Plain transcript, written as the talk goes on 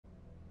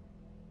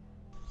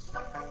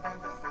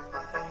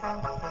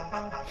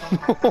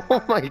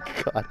Oh my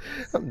god,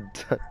 I'm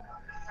done.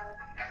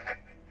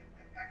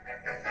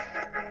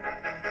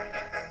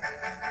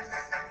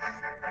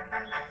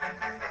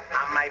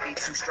 I might be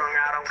too strung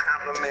out on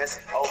compliments,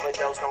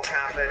 overdosed on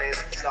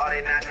confidence,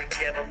 started not to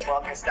give a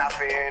fuck and stop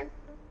fearing.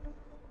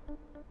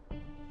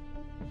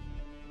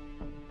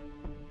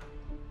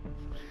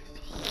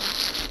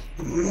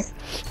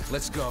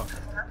 Let's go.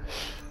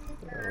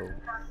 Oh.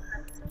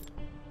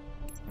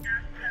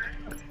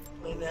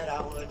 That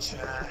I would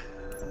try.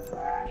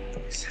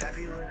 It's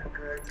happy with a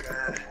good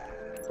guy.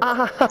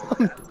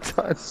 I'm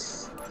done.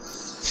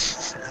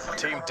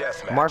 Team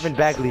deathmatch. Marvin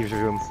Bagley's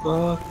room.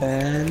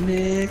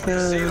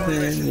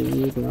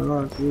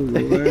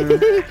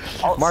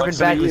 Marvin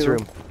Bagley's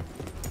room.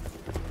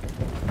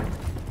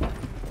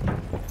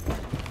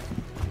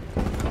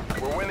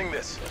 We're winning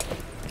this.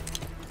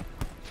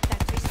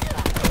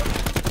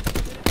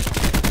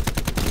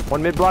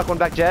 One mid block, one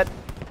back jet.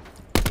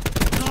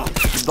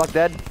 Mid block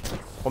dead.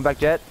 One back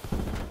jet.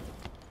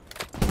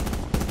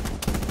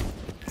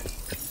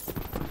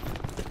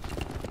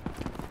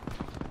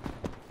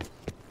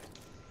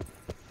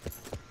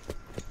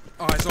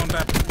 Eyes on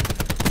that.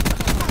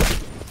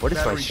 What is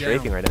my Battery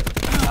striking down.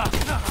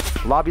 right now?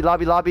 Lobby,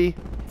 lobby, lobby.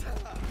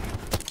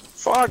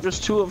 Fuck, there's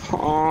two of them.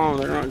 Oh,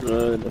 they're not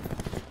good.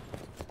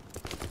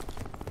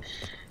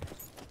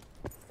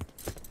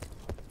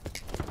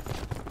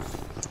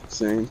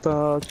 Same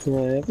fuck,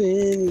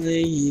 Kevin,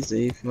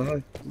 lazy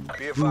fuck.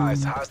 Be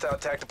advised, hostile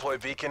attack deploy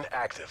beacon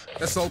active.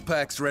 Assault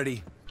packs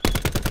ready.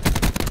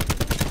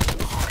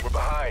 We're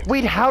behind.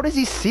 Wait, how does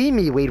he see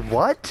me? Wait,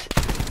 what?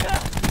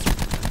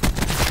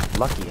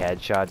 Lucky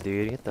headshot,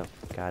 dude. Get the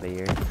fuck out of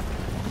here.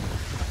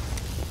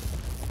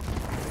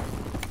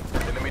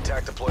 Enemy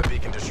attack deploy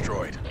beacon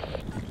destroyed.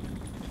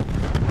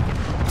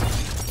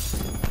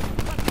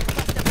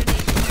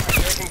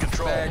 Taking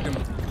control. Bagged him.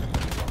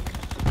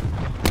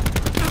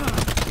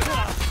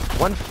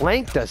 One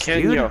flanked us,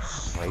 Can dude. you?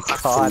 Oh my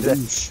god.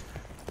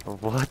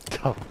 What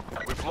the?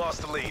 We've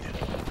lost the lead.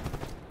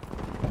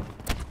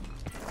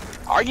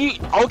 Are you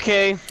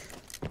okay?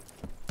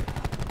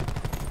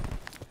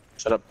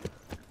 Shut up.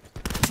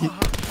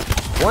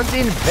 One's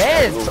in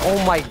vents.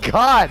 Oh my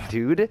god,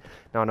 dude.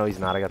 No, no, he's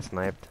not. I got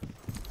sniped.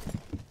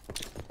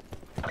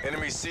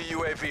 Enemy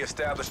CUAV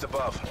established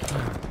above.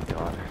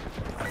 God.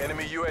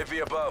 Enemy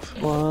UAV above.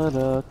 What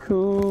a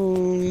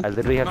coon. I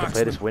literally have to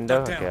play this window.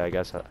 Knocked down. Okay, I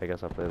guess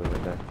I'll play the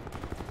window.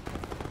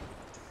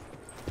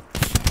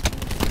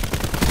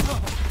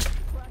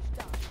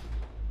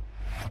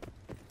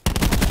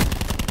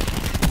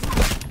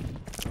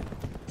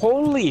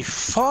 Holy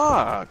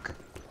fuck.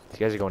 These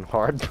guys are going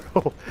hard,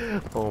 bro.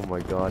 Oh my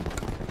god.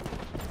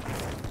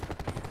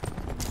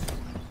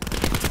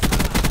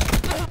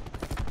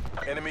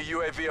 Enemy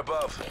UAV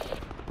above.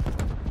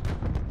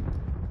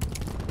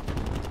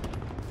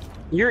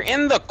 You're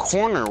in the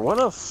corner. What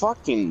a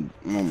fucking.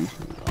 Oh my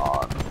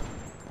god.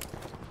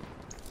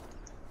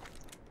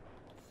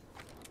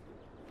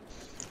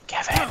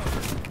 Kevin.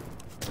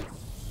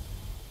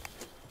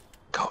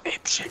 Go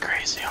apeshit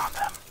crazy on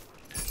them.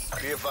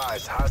 Be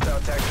advised, hostile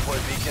attack deploy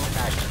beacon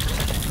active.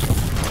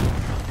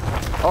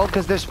 Oh,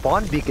 because there's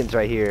spawn beacons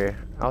right here.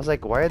 I was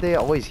like, why are they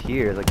always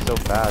here, like, so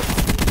fast?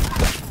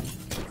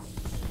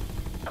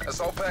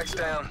 Assault packs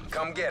down.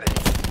 Come get it.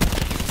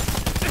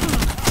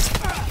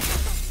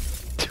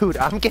 Dude,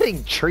 I'm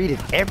getting treated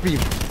every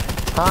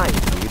time,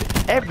 dude.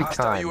 Every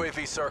Hostile time.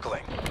 UAV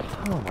circling.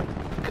 Oh my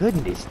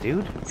goodness,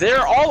 dude.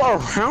 They're all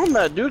around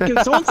that, dude.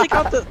 Can someone take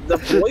out the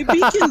boy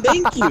beacon?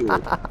 Thank you.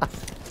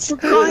 For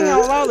crying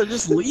out loud, they're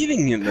just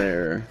leaving it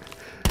there.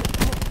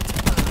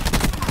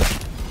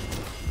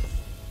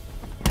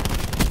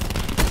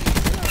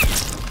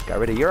 Got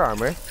rid of your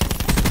armor.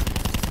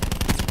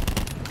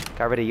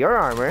 Got rid of your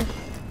armor.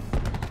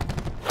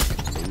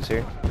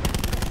 Loser.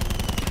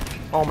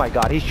 Oh my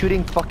god, he's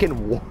shooting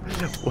fucking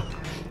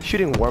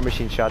shooting war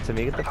machine shots at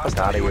me. Get the fuck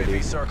Hostile out of here, UAV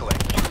dude. circling.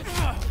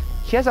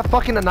 He has a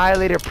fucking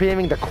annihilator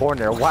pre-aiming the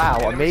corner. Wow,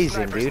 Enemy amazing,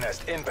 sniper's dude.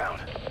 nest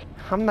inbound.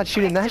 I'm not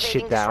shooting that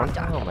shit Activating down.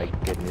 disruptor. Oh my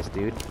goodness,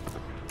 dude.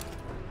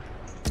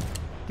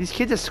 These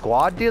kids a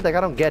squad, dude? Like,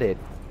 I don't get it.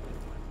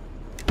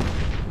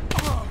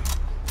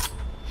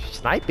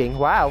 Sniping?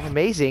 Wow,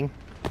 amazing.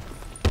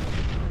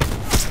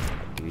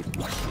 Dude,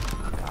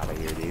 fuck out of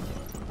here, dude.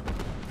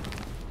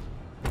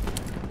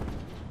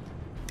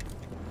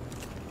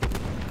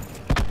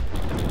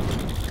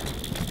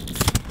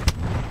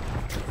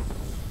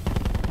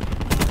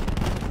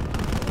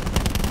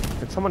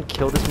 Did someone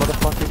kill this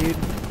motherfucker, dude?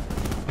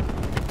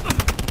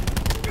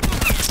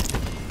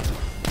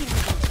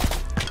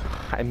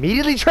 I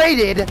immediately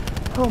traded!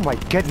 Oh my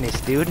goodness,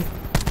 dude.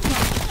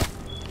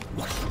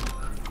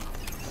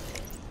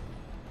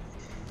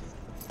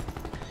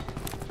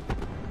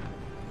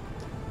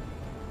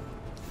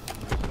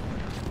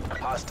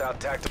 Hostile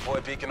attack deploy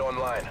beacon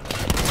online.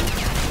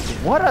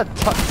 What a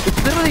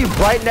it's literally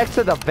right next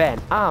to the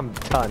vent. I'm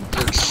done,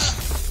 dude.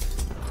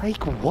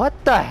 Like, what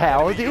the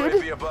hell, Enemy dude?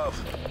 UAV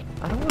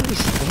above. I don't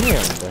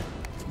understand.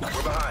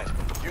 We're behind.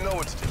 You know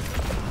what to do.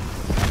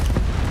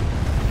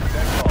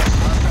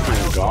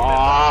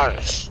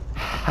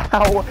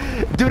 How?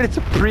 Dude, it's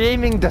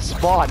pre-aiming the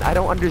spawn. I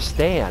don't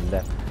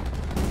understand.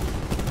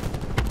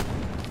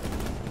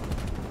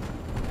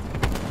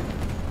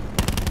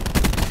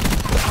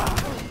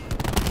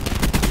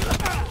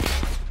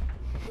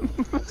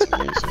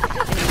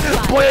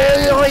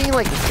 Boing,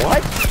 like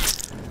what?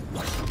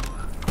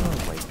 Oh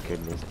my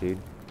goodness, dude.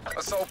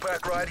 Assault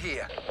pack right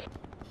here.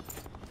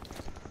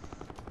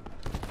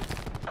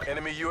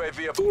 Enemy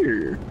UAV up.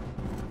 Here.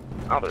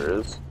 Oh, there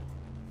is.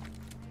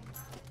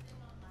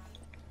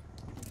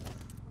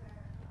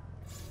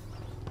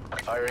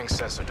 Firing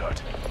sensor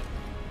dart.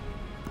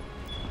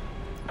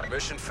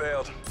 Mission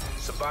failed.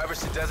 Survivors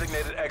to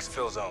designated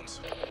exfil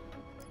zones.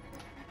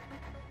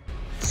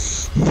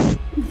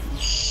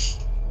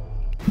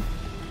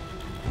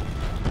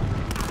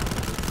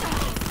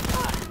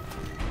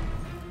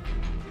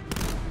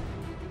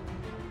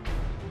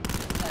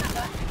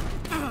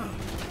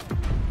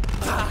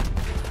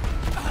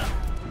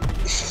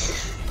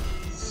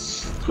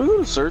 Can we go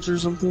to search or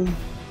something?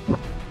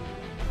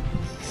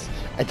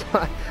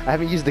 I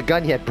haven't used the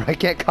gun yet, bro. I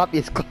can't copy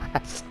his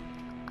class.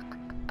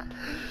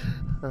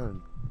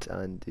 I'm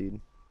done, dude.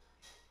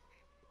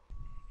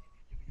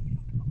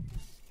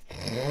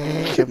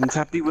 Kevin's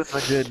happy with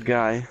a good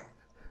guy.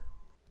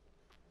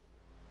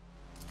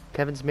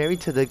 Kevin's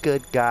married to the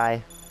good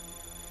guy.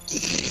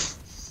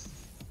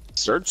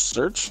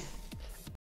 Search.